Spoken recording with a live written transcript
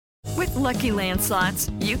Lucky Land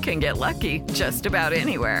Slots, you can get lucky just about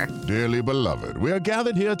anywhere. Dearly beloved, we are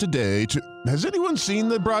gathered here today to... Has anyone seen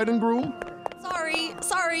the bride and groom?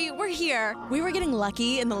 Sorry, we're here. We were getting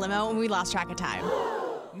lucky in the limo and we lost track of time.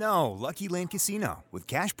 No, Lucky Land Casino, with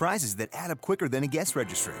cash prizes that add up quicker than a guest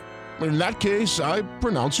registry. In that case, I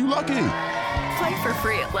pronounce you lucky. Play for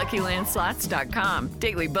free at LuckyLandSlots.com.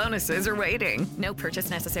 Daily bonuses are waiting. No purchase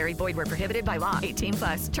necessary. Void where prohibited by law.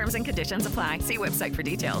 18+. Terms and conditions apply. See website for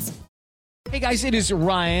details. Hey guys, it is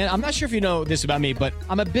Ryan. I'm not sure if you know this about me, but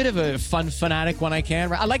I'm a bit of a fun fanatic when I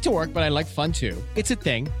can. I like to work, but I like fun too. It's a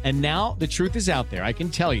thing. And now the truth is out there. I can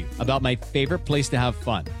tell you about my favorite place to have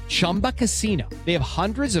fun. Chumba Casino. They have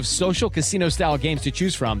hundreds of social casino style games to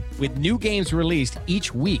choose from with new games released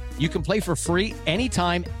each week. You can play for free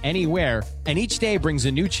anytime, anywhere. And each day brings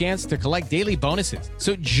a new chance to collect daily bonuses.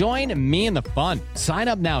 So join me in the fun. Sign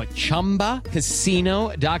up now at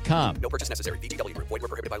ChumbaCasino.com. No purchase necessary. VGW Group. Void where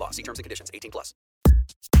prohibited by law. See terms and conditions. 18+.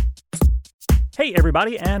 Hey,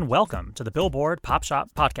 everybody, and welcome to the Billboard Pop Shop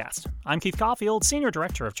Podcast. I'm Keith Caulfield, Senior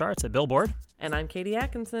Director of Charts at Billboard. And I'm Katie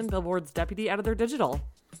Atkinson, Billboard's Deputy Editor Digital.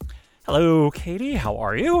 Hello, Katie. How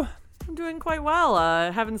are you? I'm doing quite well.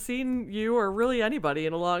 Haven't seen you or really anybody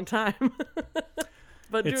in a long time.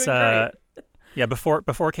 But doing great. Yeah,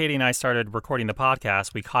 before Katie and I started recording the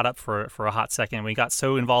podcast, we caught up for a hot second. We got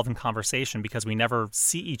so involved in conversation because we never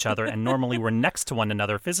see each other, and normally we're next to one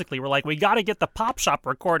another physically. We're like, we got to get the Pop Shop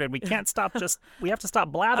recorded. We can't stop. We have to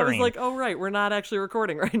stop blathering. I was like, oh right, we're not actually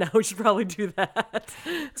recording right now. We should probably do that.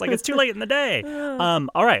 It's like it's too late in the day.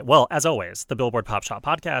 All right. Well, as always, the Billboard Pop Shop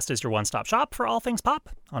Podcast is your one-stop shop for all things pop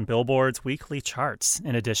on Billboard's weekly charts.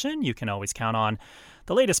 In addition, you can always count on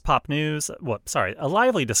the latest pop news, a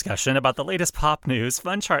lively discussion about the latest pop news,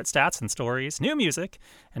 fun chart stats and stories, new music,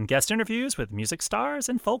 and guest interviews with music stars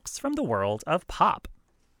and folks from the world of pop.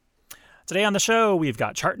 Today on the show, we've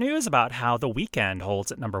got chart news about how The Weeknd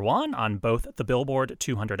holds at number 1 on both the Billboard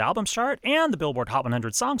 200 Albums chart and the Billboard Hot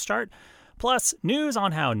 100 Songs chart, plus news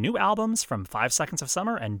on how new albums from 5 Seconds of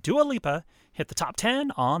Summer and Dua Lipa hit the top 10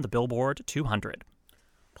 on the Billboard 200.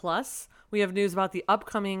 Plus, we have news about the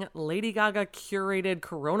upcoming Lady Gaga curated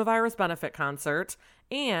coronavirus benefit concert,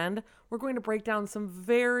 and we're going to break down some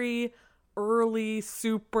very early,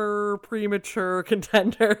 super premature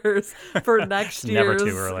contenders for next year's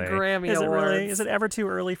Grammy Awards. Is it ever too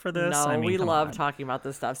early for this? No, we love talking about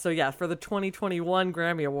this stuff. So yeah, for the 2021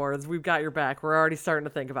 Grammy Awards, we've got your back. We're already starting to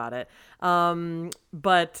think about it.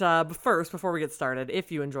 But first, before we get started, if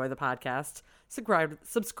you enjoy the podcast,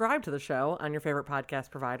 subscribe to the show on your favorite podcast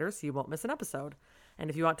provider so you won't miss an episode. And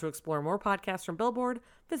if you want to explore more podcasts from Billboard,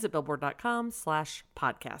 visit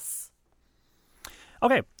billboard.com/podcasts.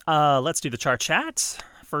 Okay, let's do the chart chat.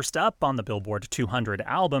 First up on the Billboard 200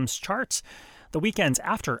 Albums chart, The Weeknd's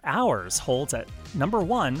After Hours holds at number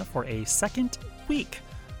 1 for a second week,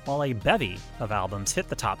 while a bevy of albums hit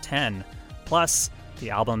the top 10. Plus, the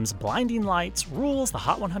album's Blinding Lights rules the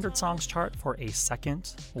Hot 100 Songs chart for a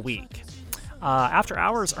second week. After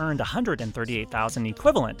Hours earned 138,000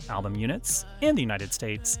 equivalent album units in the United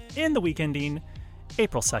States in the week ending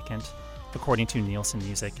April 2nd, according to Nielsen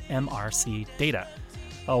Music MRC data.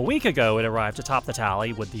 A week ago, it arrived atop the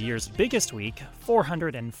tally with the year's biggest week,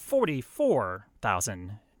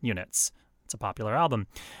 444,000 units. It's a popular album.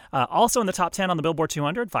 Also in the top 10 on the Billboard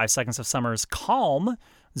 200, 5 Seconds of Summer's Calm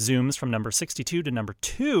zooms from number 62 to number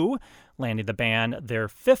 2, landing the band their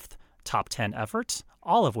 5th top 10 effort,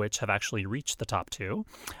 all of which have actually reached the top 2.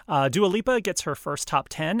 Dua Lipa gets her first top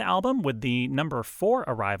 10 album with the number 4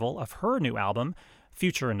 arrival of her new album,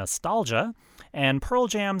 Future Nostalgia, and Pearl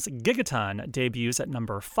Jam's Gigaton debuts at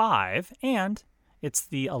number 5, and it's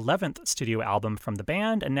the 11th studio album from the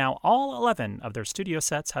band, and now all 11 of their studio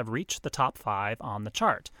sets have reached the top 5 on the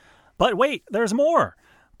chart. But wait, there's more!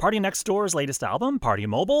 Party Next Door's latest album, Party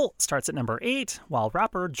Mobile, starts at number 8, while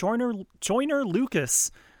rapper Joyner Lucas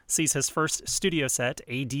sees his first studio set,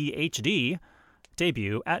 ADHD,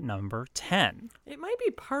 debut at number 10. It might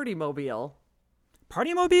be Party Mobile.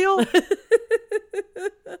 Party Mobile?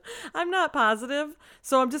 I'm not positive,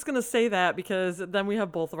 so I'm just going to say that because then we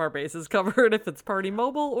have both of our bases covered if it's Party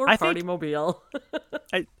Mobile or Party Mobile.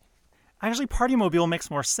 Actually, Party Mobile makes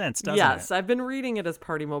more sense, doesn't it? Yes, I've been reading it as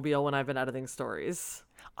Party Mobile when I've been editing stories.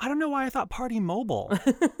 I don't know why I thought Party Mobile.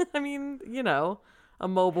 I mean, you know, a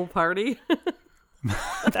mobile party.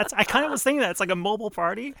 I kind of was thinking that it's like a mobile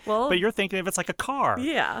party, but you're thinking of it's like a car.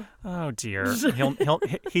 Yeah. Oh dear,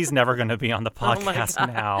 he's never going to be on the podcast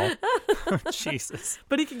now. Jesus.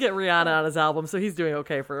 But he can get Rihanna on his album, so he's doing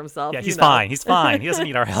okay for himself. Yeah, he's fine. He's fine. He doesn't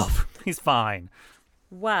need our help. He's fine.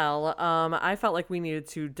 Well, I felt like we needed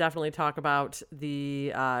to definitely talk about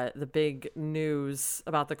the big news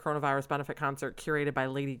about the coronavirus benefit concert curated by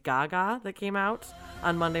Lady Gaga that came out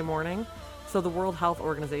on Monday morning. So the World Health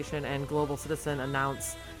Organization and Global Citizen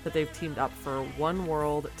announced that they've teamed up for One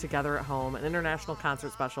World Together at Home, an international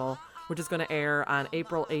concert special, which is going to air on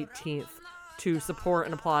April 18th to support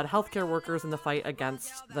and applaud healthcare workers in the fight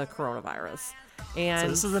against the coronavirus. And so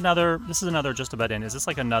this is another just about in. Is this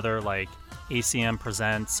like another like ACM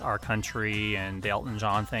presents Our Country and the Elton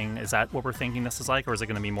John thing? Is that what we're thinking this is like, or is it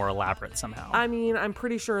going to be more elaborate somehow? I mean, I'm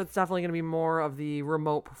pretty sure it's definitely going to be more of the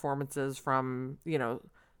remote performances from,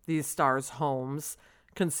 these stars' homes,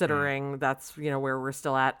 considering that's, where we're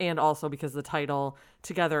still at. And also because the title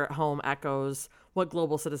Together at Home echoes what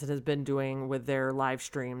Global Citizen has been doing with their live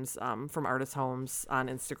streams from artists' homes on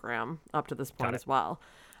Instagram up to this point as well.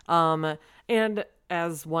 And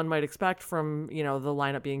as one might expect from, the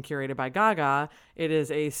lineup being curated by Gaga, it is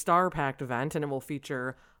a star-packed event, and it will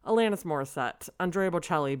feature Alanis Morissette, Andrea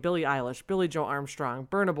Bocelli, Billie Eilish, Billie Joe Armstrong,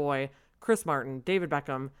 Burna Boy, Chris Martin, David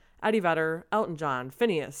Beckham, Eddie Vedder, Elton John,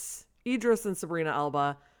 Phineas, Idris and Sabrina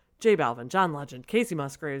Alba, J Balvin, John Legend, Casey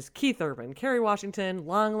Musgraves, Keith Urban, Kerry Washington,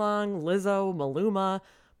 Long Long, Lizzo, Maluma,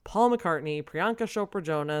 Paul McCartney, Priyanka Chopra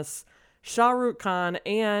Jonas, Shah Rukh Khan,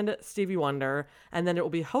 and Stevie Wonder. And then it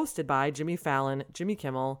will be hosted by Jimmy Fallon, Jimmy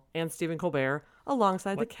Kimmel, and Stephen Colbert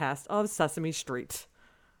alongside the cast of Sesame Street.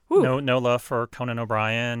 Woo. No love for Conan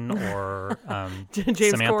O'Brien or James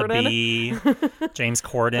Samantha Corden. Bee, James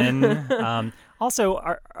Corden. Also,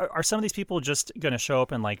 are some of these people just going to show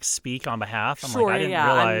up and like speak on behalf? Sure, I didn't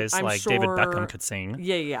realize I'm sure, David Beckham could sing.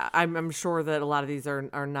 Yeah. I'm sure that a lot of these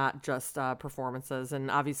are not just performances,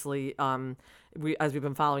 and obviously, as we've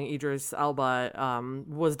been following, Idris Elba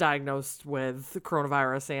was diagnosed with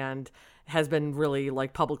coronavirus and has been really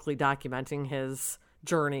like publicly documenting his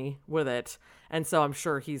journey with it, and so I'm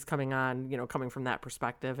sure he's coming on, coming from that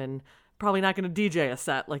perspective, and probably not going to DJ a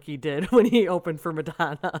set like he did when he opened for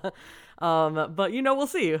Madonna. But, we'll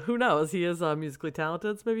see. Who knows? He is musically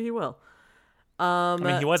talented, so maybe he will.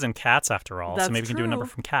 He was in Cats after all, so maybe he can do a number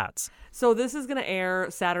from Cats. So this is going to air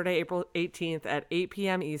Saturday, April 18th at 8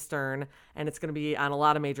 p.m. Eastern, and it's going to be on a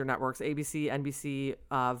lot of major networks, ABC, NBC,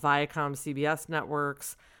 Viacom, CBS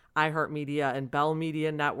networks, iHeartMedia, and Bell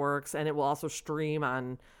Media networks, and it will also stream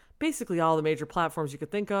on basically all the major platforms you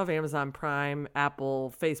could think of: Amazon Prime,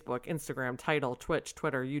 Apple, Facebook, Instagram, Tidal, Twitch,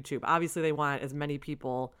 Twitter, YouTube. Obviously, they want as many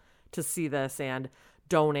people to see this and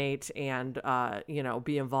donate and,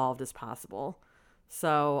 be involved as possible.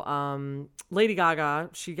 So Lady Gaga,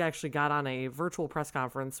 she actually got on a virtual press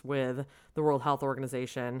conference with the World Health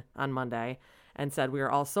Organization on Monday and said, "We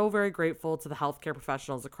are all so very grateful to the healthcare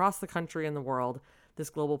professionals across the country and the world. This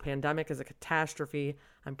global pandemic is a catastrophe.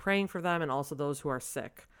 I'm praying for them and also those who are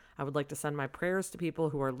sick. I would like to send my prayers to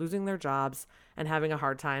people who are losing their jobs and having a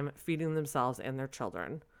hard time feeding themselves and their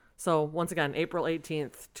children." So once again, April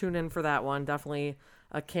 18th, tune in for that one. Definitely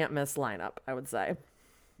a can't miss lineup, I would say.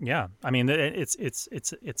 Yeah, I mean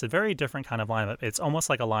it's a very different kind of lineup. It's almost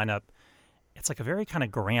like a lineup. It's like a very kind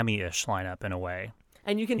of Grammy-ish lineup in a way.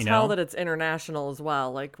 And you can tell that it's international as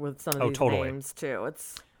well, like with some of these names too.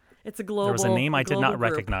 It's a global. There was a name I did not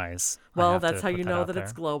group. recognize. Well, that's how you know that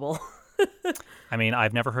it's global. I mean,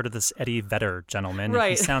 I've never heard of this Eddie Vedder gentleman.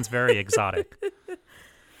 Right. He sounds very exotic.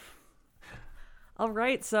 All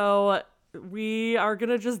right, so we are going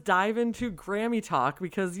to just dive into Grammy talk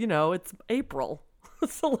because, it's April.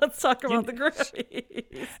 So let's talk about the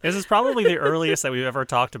Grammys. This is probably the earliest that we've ever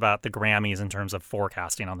talked about the Grammys in terms of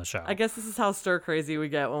forecasting on the show. I guess this is how stir crazy we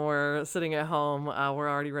get when we're sitting at home. We're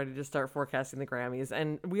already ready to start forecasting the Grammys.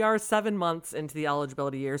 And we are 7 months into the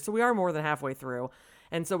eligibility year, so we are more than halfway through.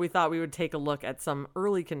 And so we thought we would take a look at some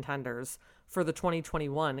early contenders for the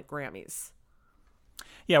 2021 Grammys.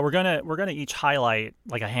 Yeah, we're gonna each highlight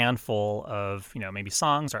like a handful of maybe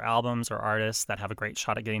songs or albums or artists that have a great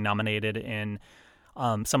shot at getting nominated in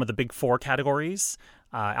some of the big four categories: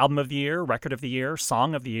 album of the year, record of the year,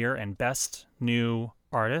 song of the year, and best new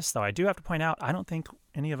artist. Though I do have to point out, I don't think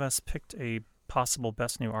any of us picked a possible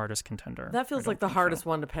best new artist contender. That feels like the hardest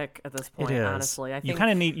one to pick at this point. It is. Honestly, I think you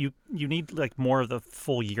kind of need you need like more of the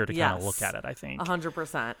full year to kind of look at it. I think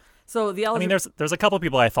 100%. So the I mean, there's a couple of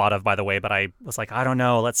people I thought of, by the way, but I was like, I don't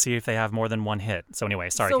know. Let's see if they have more than one hit. So anyway,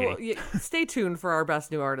 sorry, Katie. Stay tuned for our best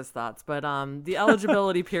new artist thoughts. But the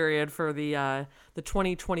eligibility period for the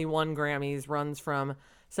 2021 Grammys runs from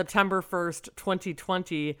September 1st,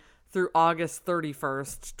 2020 through August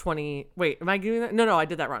 31st, Wait, am I getting that? No, I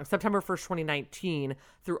did that wrong. September 1st, 2019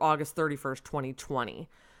 through August 31st, 2020.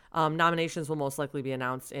 Nominations will most likely be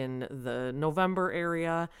announced in the November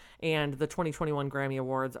area, and the 2021 Grammy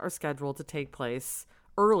Awards are scheduled to take place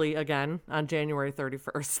early again on January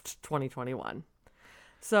 31st, 2021.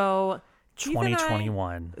 So Keith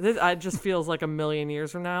 2021. It just feels like a million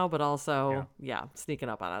years from now, but also, sneaking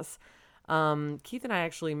up on us. Keith and I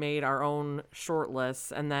actually made our own short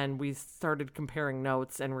lists, and then we started comparing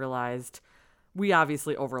notes and realized we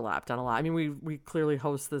obviously overlapped on a lot. I mean, we clearly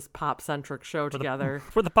host this pop-centric show together.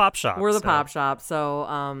 We're the Pop Shop. We're the Pop Shop.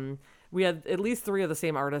 So we had at least 3 of the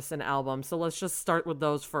same artists and albums. So let's just start with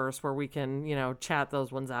those first, where we can, chat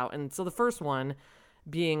those ones out. And so the first one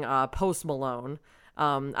being Post Malone.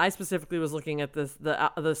 I specifically was looking at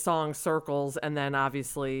the song Circles, and then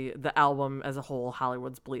obviously the album as a whole,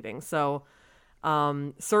 Hollywood's Bleeding. So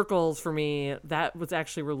Circles, for me, that was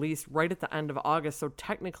actually released right at the end of August, so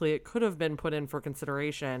technically it could have been put in for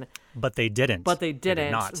consideration. But they didn't. They did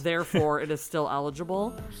not. Not. Therefore, it is still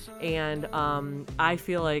eligible. And I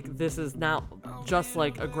feel like this is not just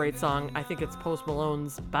like a great song. I think it's Post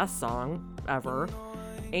Malone's best song ever.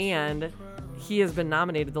 And he has been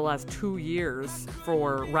nominated the last 2 years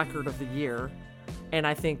for Record of the Year. And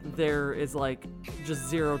I think there is like just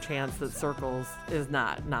zero chance that Circles is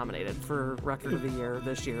not nominated for Record of the Year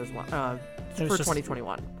this year as well, for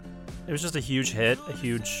 2021. It was just a huge hit, a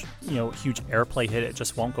huge airplay hit. It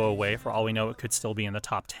just won't go away. For all we know, it could still be in the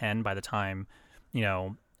top 10 by the time,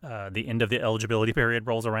 the end of the eligibility period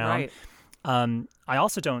rolls around. Right. I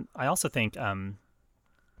also think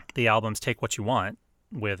the album's Take What You Want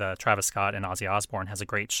with Travis Scott and Ozzy Osbourne has a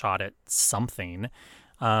great shot at something.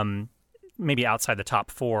 Maybe outside the top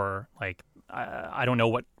 4, like I don't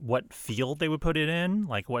know what field they would put it in,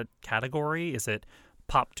 like what category. Is it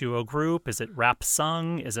pop duo group? Is it rap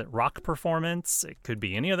sung? Is it rock performance? It could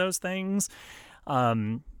be any of those things.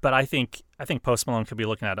 But I think Post Malone could be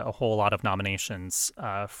looking at a whole lot of nominations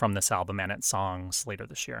from this album and its songs later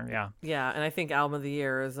this year. Yeah, and I think Album of the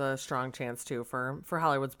Year is a strong chance too for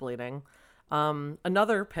Hollywood's Bleeding.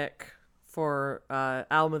 Another pick for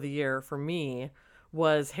Album of the Year for me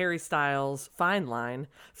was Harry Styles' Fine Line,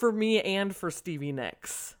 for me and for Stevie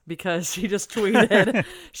Nicks, because she just tweeted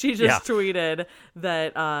tweeted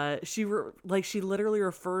that she literally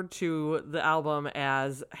referred to the album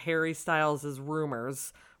as Harry Styles'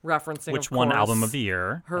 Rumors, referencing, which of won course, Album of the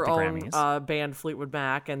Year her at the own Grammys. Band Fleetwood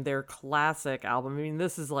Mac and their classic album. I mean,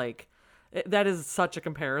 this is like, that is such a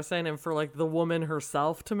comparison, and for like the woman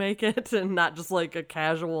herself to make it and not just like a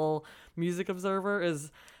casual music observer is,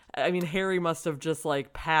 I mean, Harry must have just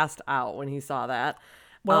like passed out when he saw that.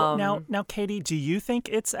 Well, now, Katie, do you think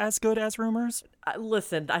it's as good as Rumors?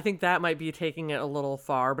 Listen, I think that might be taking it a little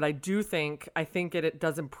far, but I think it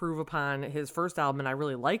does improve upon his first album, and I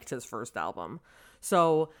really liked his first album.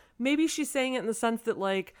 So maybe she's saying it in the sense that,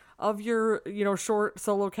 like, of your, short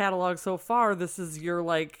solo catalog so far, this is your,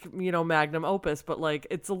 like, magnum opus, but like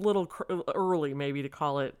it's a little early maybe to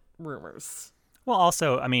call it Rumors. Well,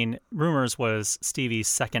 also, I mean, Rumors was Stevie's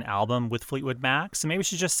second album with Fleetwood Mac, so maybe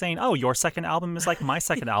she's just saying, oh, your second album is like my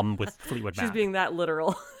second album with Fleetwood Mac. She's being that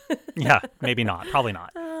literal. Yeah, maybe not. Probably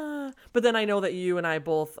not. But then I know that you and I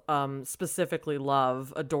both specifically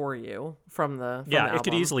love Adore You from the album. It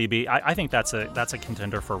could easily be. I think that's a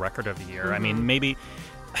contender for Record of the Year. Mm-hmm. I mean, maybe,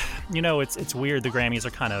 it's weird. The Grammys are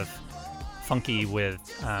kind of funky with,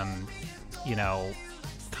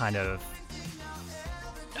 kind of,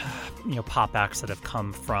 pop acts that have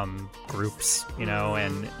come from groups,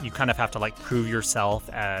 and you kind of have to like prove yourself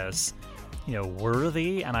as,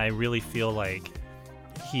 worthy. And I really feel like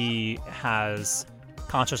he has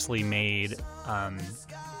consciously made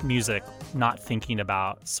music not thinking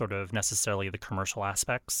about sort of necessarily the commercial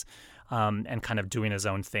aspects, and kind of doing his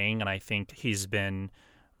own thing. And I think he's been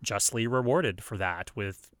justly rewarded for that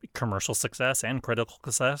with commercial success and critical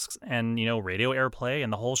success and, radio airplay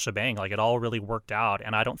and the whole shebang. Like, it all really worked out.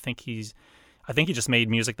 And I think he just made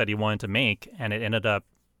music that he wanted to make, and it ended up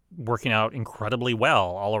working out incredibly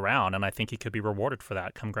well all around. And I think he could be rewarded for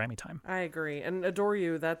that come Grammy time. I agree. And Adore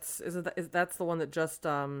You, that's the one that just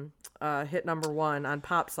hit number 1 on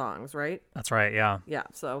pop songs, right? That's right. Yeah. Yeah.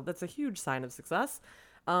 So that's a huge sign of success.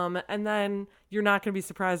 And then you're not going to be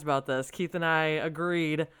surprised about this. Keith and I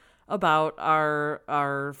agreed about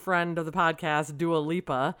our friend of the podcast, Dua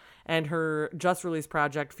Lipa, and her just released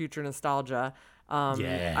project, Future Nostalgia.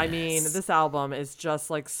 Yes. I mean, this album is just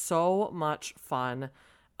like so much fun.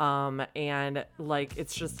 And like,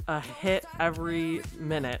 it's just a hit every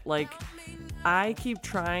minute. Like, I keep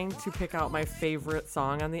trying to pick out my favorite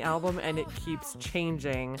song on the album, and it keeps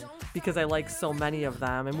changing because I like so many of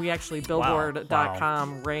them. And we actually,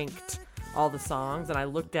 Billboard.com ranked all the songs, and I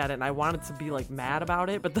looked at it and I wanted to be like mad about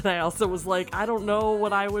it, but then I also was like, I don't know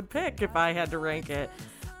what I would pick if I had to rank it.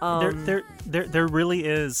 There really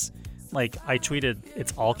is like I tweeted,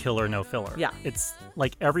 it's all killer, no filler. Yeah. It's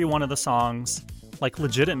like every one of the songs, like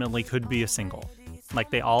legitimately could be a single. Like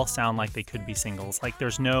they all sound like they could be singles. Like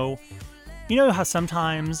there's no, you know how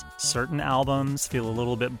sometimes certain albums feel a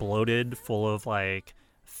little bit bloated, full of like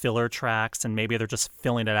filler tracks, and maybe they're just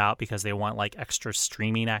filling it out because they want like extra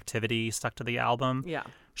streaming activity stuck to the album. Yeah.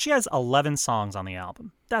 She has 11 songs on the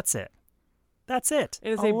album. That's it. That's it.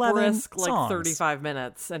 It is a 11 brisk, songs. like 35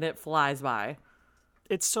 minutes, and it flies by.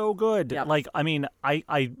 It's so good. Yep. Like, I mean,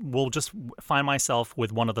 I will just find myself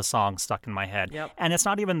with one of the songs stuck in my head. Yep. And it's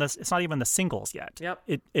not even the singles yet. Yep.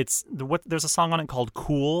 There's a song on it called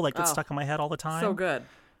Cool, like that's Oh, stuck in my head all the time. So good.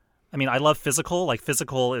 I mean, I love Physical. Like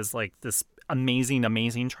Physical is like this amazing,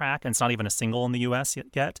 amazing track, and it's not even a single in the US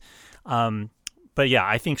yet. But yeah,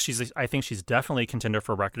 I think she's definitely a contender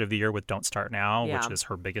for Record of the Year with Don't Start Now, Yeah. which is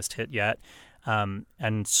her biggest hit yet.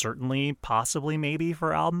 And certainly, possibly, maybe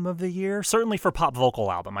for Album of the Year. Certainly for Pop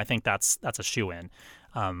Vocal Album. I think that's a shoo-in.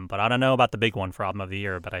 But I don't know about the big one for Album of the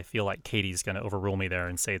Year. But I feel like Katie's going to overrule me there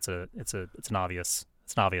and say it's an obvious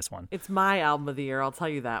one. It's my album of the year, I'll tell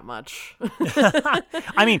you that much.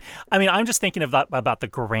 I mean, I'm just thinking about the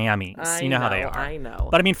Grammys. I You know how they know, are. I know.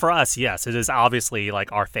 But I mean, for us, yes, it is obviously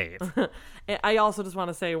like our fave. I also just want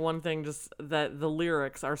to say one thing, just that the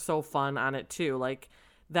lyrics are so fun on it too. Like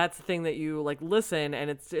that's the thing that you like listen and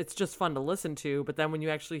it's just fun to listen to, but then when you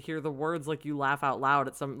actually hear the words, like you laugh out loud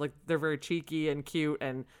at some, like they're very cheeky and cute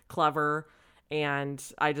and clever. And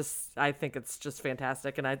I think it's just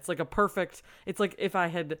fantastic. And it's like it's like if I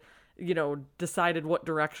had, decided what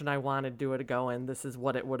direction I wanted to go in, this is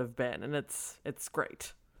what it would have been. And it's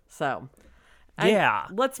great. So Yeah.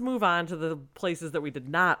 let's move on to the places that we did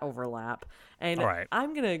not overlap. And All right.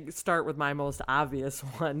 I'm going to start with my most obvious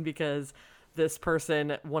one because this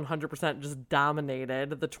person 100% just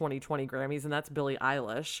dominated the 2020 Grammys, and that's Billie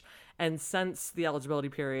Eilish. And since the eligibility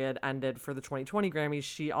period ended for the 2020 Grammys,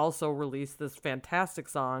 she also released this fantastic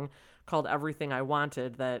song called Everything I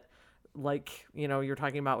Wanted that, like, you're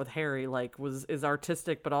talking about with Harry, like is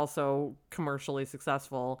artistic but also commercially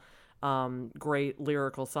successful. Great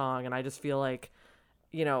lyrical song. And I just feel like,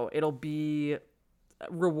 it'll be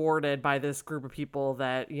rewarded by this group of people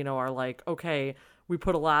that, are like, okay, we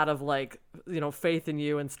put a lot of like, faith in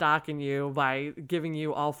you and stock in you by giving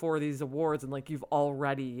you all 4 of these awards. And like, you've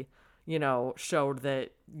already, showed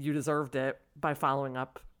that you deserved it by following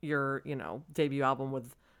up your, debut album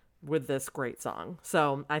with this great song.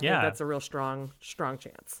 So I think that's a real strong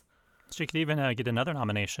chance. She could even get another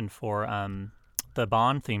nomination for the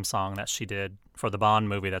Bond theme song that she did for the Bond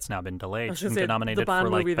movie that's now been delayed. She can get nominated the Bond for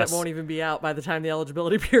like movie best... that won't even be out by the time the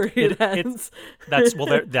eligibility period ends. There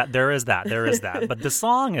is that. But the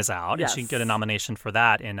song is out, Yes. and she can get a nomination for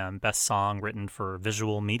that in best song written for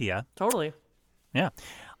visual media. Totally. Yeah.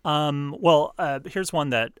 Here's one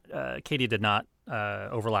that Katie did not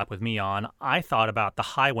overlap with me on. I thought about the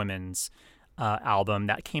Highwomen's album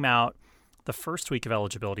that came out the first week of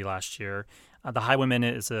eligibility last year. The Highwomen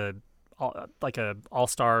is a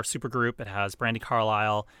all-star supergroup. It has Brandi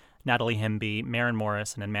Carlile, Natalie Hemby, Maren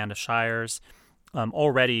Morris, and Amanda Shires.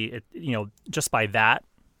 Already, just by that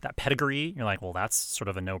pedigree, you're like, well, that's sort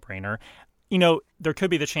of a no-brainer. There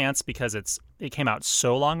could be the chance because it came out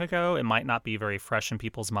so long ago, it might not be very fresh in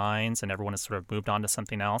people's minds, and everyone has sort of moved on to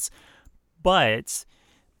something else. But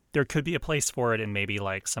there could be a place for it in maybe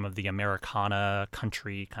like some of the Americana,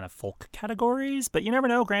 country, kind of folk categories. But you never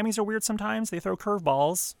know. Grammys are weird sometimes. They throw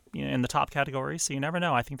curveballs in the top categories, so you never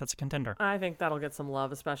know. I think that's a contender. I think that'll get some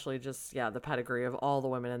love, especially just, the pedigree of all the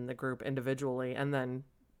women in the group individually and then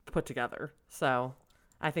put together. So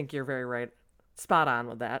I think you're very right. Spot on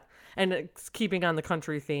with that. And keeping on the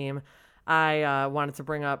country theme, I wanted to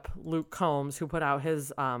bring up Luke Combs, who put out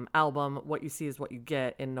his album, What You See Is What You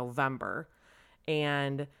Get, in November.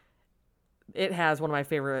 And it has one of my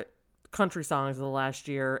favorite country songs of the last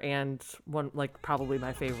year and probably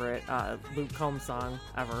my favorite Luke Combs song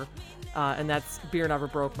ever. And that's Beer Never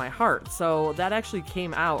Broke My Heart. So that actually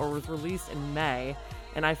came out or was released in May.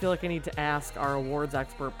 And I feel like I need to ask our awards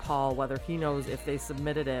expert, Paul, whether he knows if they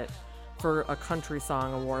submitted it for a country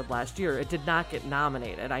song award last year. It did not get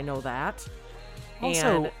nominated. I know that.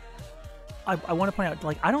 Also, and I want to point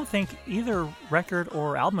out, I don't think either record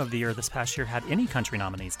or album of the year this past year had any country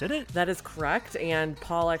nominees, did it? that is correct. And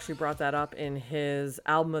Paul actually brought that up in his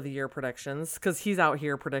album of the year predictions because he's out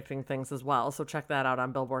here predicting things as well. So check that out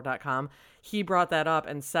on billboard.com. He brought that up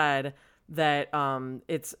and said that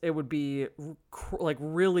it would be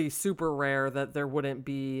really super rare that there would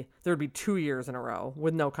be 2 years in a row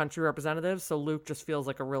with no country representatives. So Luke just feels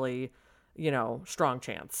like a really, strong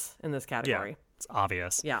chance in this category. Yeah, it's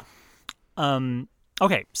obvious. Yeah.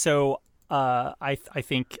 Okay, so I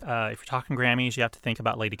think if you're talking Grammys, you have to think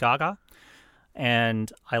about Lady Gaga.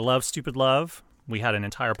 And I love Stupid Love. We had an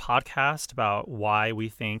entire podcast about why we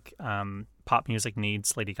think pop music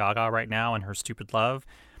needs Lady Gaga right now and her Stupid Love.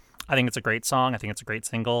 I think it's a great song. I think it's a great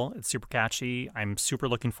single. It's super catchy. I'm super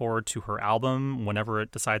looking forward to her album whenever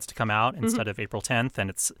it decides to come out instead of April 10th. And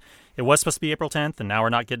it was supposed to be April 10th, and now we're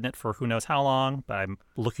not getting it for who knows how long. But I'm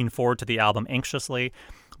looking forward to the album anxiously.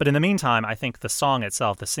 But in the meantime, I think the song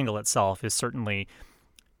itself, the single itself, is certainly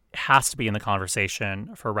has to be in the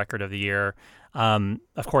conversation for Record of the Year.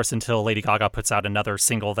 Of course, until Lady Gaga puts out another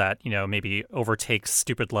single that, maybe overtakes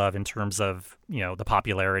Stupid Love in terms of, the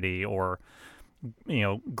popularity or,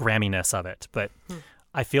 Gramminess of it. But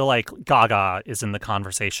I feel like Gaga is in the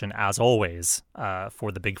conversation, as always,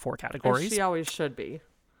 for the big four categories. And she always should be.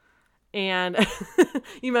 And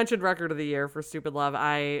you mentioned Record of the Year for Stupid Love.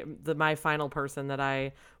 My final person that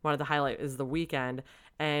I wanted to highlight is The Weeknd.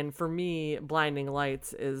 And for me, Blinding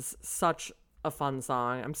Lights is such a fun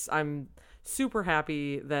song. I'm super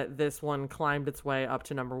happy that this one climbed its way up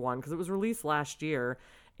to number one because it was released last year.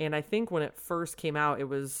 And I think when it first came out, it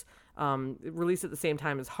was released at the same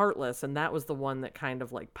time as Heartless. And that was the one that kind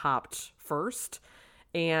of like popped first.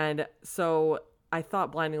 And so I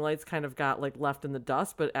thought Blinding Lights kind of got like left in the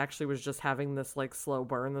dust, but actually was just having this like slow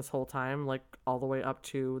burn this whole time, like all the way up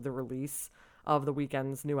to the release of The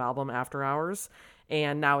Weeknd's new album After Hours.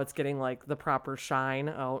 And now it's getting like the proper shine,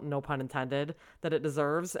 no pun intended, that it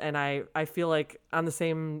deserves. And I feel like on the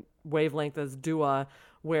same wavelength as Dua,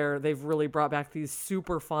 where they've really brought back these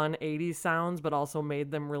super fun 80s sounds, but also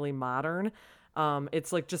made them really modern.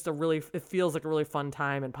 It's like just it feels like a really fun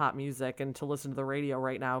time in pop music and to listen to the radio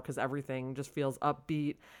right now because everything just feels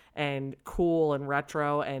upbeat and cool and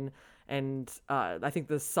retro. And I think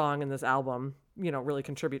this song and this album, really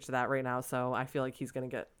contribute to that right now. So I feel like he's going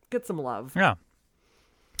to get some love. Yeah.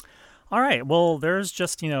 All right. Well, there's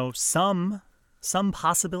just, some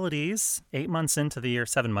possibilities 8 months into the year,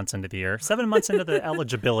 7 months into the year, 7 months into the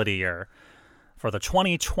eligibility year for the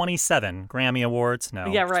 2027 Grammy Awards. No,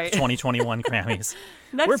 yeah, right. 2021 Grammys.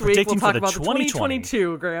 Next week we'll talk about the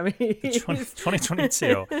 2022 Grammys.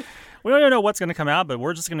 2022. We don't know what's going to come out, but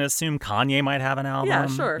we're just going to assume Kanye might have an album. Yeah,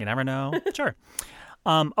 sure. You never know. Sure.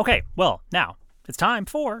 Okay, well, now it's time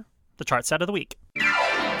for the chart set of the week.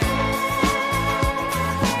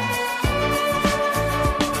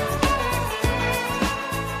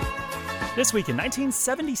 This week in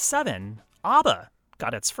 1977, ABBA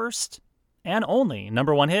got its first and only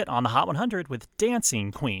number one hit on the Hot 100 with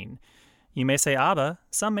Dancing Queen. You may say ABBA,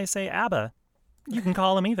 some may say ABBA. You can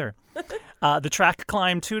call them either. The track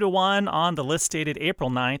climbed 2-1 on the list dated April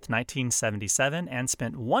 9th, 1977, and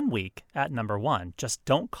spent 1 week at number one. Just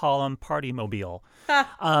don't call them Party Mobile.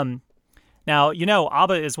 Now,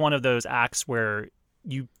 ABBA is one of those acts where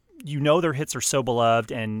their hits are so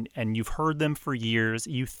beloved and you've heard them for years.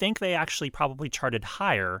 You think they actually probably charted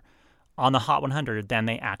higher on the Hot 100 than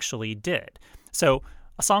they actually did. So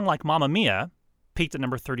a song like Mamma Mia peaked at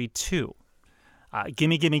number 32.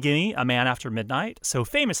 Gimme, Gimme, Gimme, A Man After Midnight, so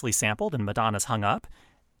famously sampled in Madonna's Hung Up,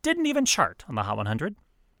 didn't even chart on the Hot 100.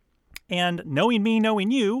 And Knowing Me,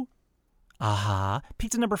 Knowing You,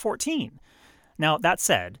 peaked at number 14. Now, that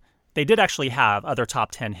said, they did actually have other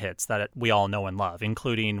top 10 hits that we all know and love,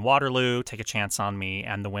 including Waterloo, Take a Chance on Me,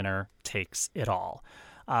 and The Winner Takes It All.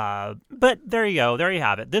 But there you go. There you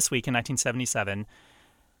have it. This week in 1977,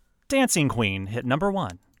 Dancing Queen hit number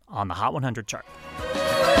one on the Hot 100 chart.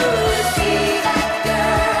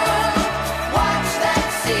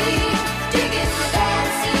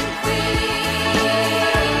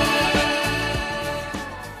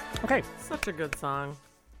 Okay. Such a good song.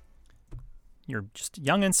 You're just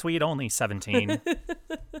young and sweet, only 17.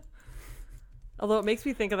 Although it makes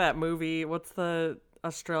me think of that movie. What's the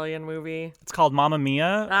Australian movie? It's called Mamma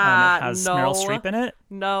Mia. And it has Meryl Streep in it.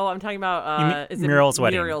 No, I'm talking about Muriel's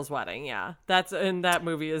Wedding. Muriel's Wedding, yeah. That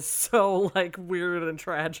movie is so like weird and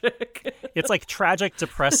tragic. It's like tragic,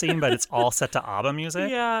 depressing, but it's all set to ABBA music.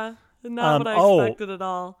 Yeah, not what I expected at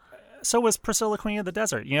all. So was Priscilla, Queen of the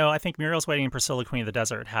Desert. I think Muriel's Wedding and Priscilla, Queen of the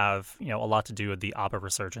Desert have, a lot to do with the ABBA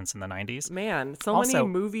resurgence in the 90s. Man, many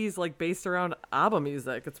movies like based around ABBA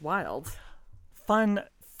music. It's wild. Fun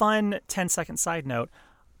 10-second side note.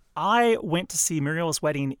 I went to see Muriel's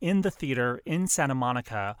Wedding in the theater in Santa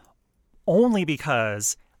Monica only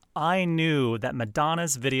because I knew that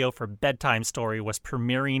Madonna's video for Bedtime Story was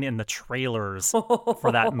premiering in the trailers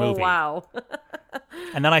for that movie. Wow.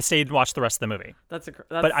 And then I stayed and watched the rest of the movie. That's a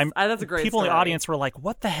great people story. in the audience were like,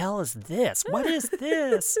 what the hell is this? What is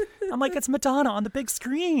this? I'm like, it's Madonna on the big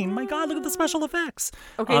screen. My God, look at the special effects.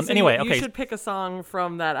 Okay, so you should pick a song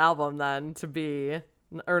from that album then to be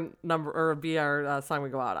or be our song we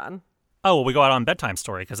go out on? Oh, well, we go out on Bedtime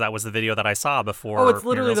Story because that was the video that I saw before. Oh, it's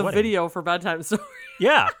literally Muriel's the wedding. video for Bedtime Story.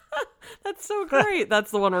 Yeah. That's so great.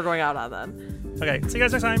 That's the one we're going out on then. Okay, see you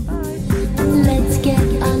guys next time. Let's get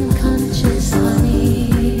unconscious,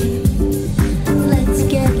 honey. Let's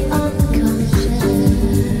get unconscious.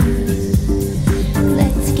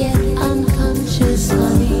 Let's get unconscious,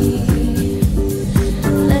 honey.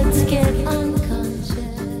 Let's get unconscious.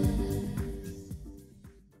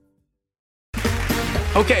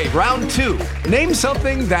 Okay, round 2. Name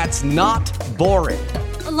something that's not boring.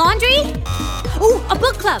 A laundry? Ooh, a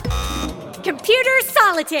book club. Computer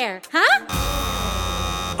solitaire, huh?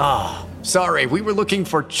 Ah, sorry, we were looking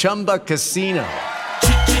for Chumba Casino.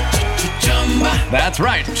 That's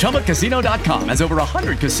right, ChumbaCasino.com has over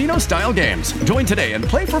 100 casino-style games. Join today and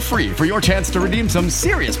play for free for your chance to redeem some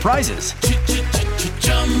serious prizes.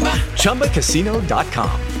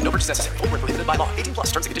 ChumbaCasino.com. No purchase necessary. Void where prohibited by law. 18 plus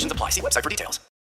terms and conditions apply. See website for details.